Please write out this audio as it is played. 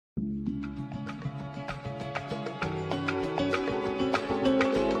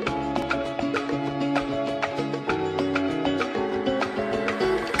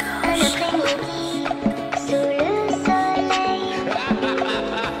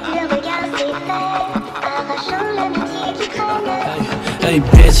Hey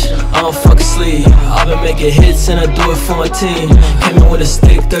bitch, I don't fucking sleep. I've been making hits and I do it for my team. Came in with a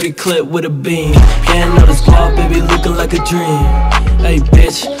stick, 30 clip with a beam. Getting all this guap, baby, looking like a dream. Hey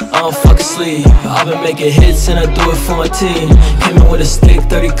bitch, I don't fucking sleep. I've been making hits and I do it for my team. Came in with a stick,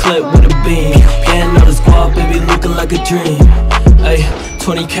 30 clip with a beam. Getting all this guap, baby, looking like a dream. Hey,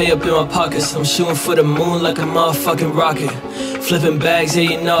 20K up in my pockets. I'm shooting for the moon like a motherfucking rocket. Flipping bags, yeah,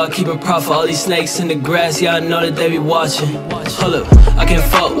 you know I keep it profit. All these snakes in the grass, yeah, I know that they be watching. Hold up, I can't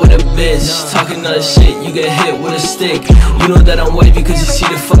fuck with a bitch. Talking all that shit, you get hit with a stick. You know that I'm wavy cause you see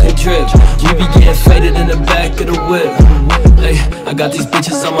the fucking drip. We be getting faded in the back of the whip. Hey, I got these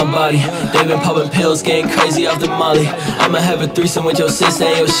bitches on my body. They been popping pills, getting crazy off the molly. I'ma have a threesome with your sister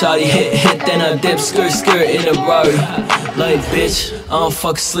and your shawty. Hit, then I dip, skirt in a Rari. Like bitch, I don't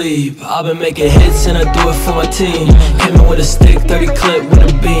fuck sleep. I've been making hits and I do it for my team. Came in with a stick, 30 clip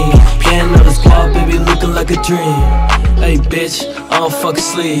with a beam. Getting all this guap, baby, looking like a dream. Hey bitch, I don't fuck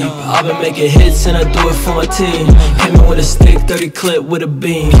sleep. I've been making hits and I do it for my team. Came in with a stick, 30 clip with a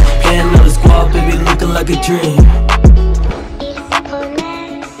beam. Getting all this guap, baby, looking like a dream.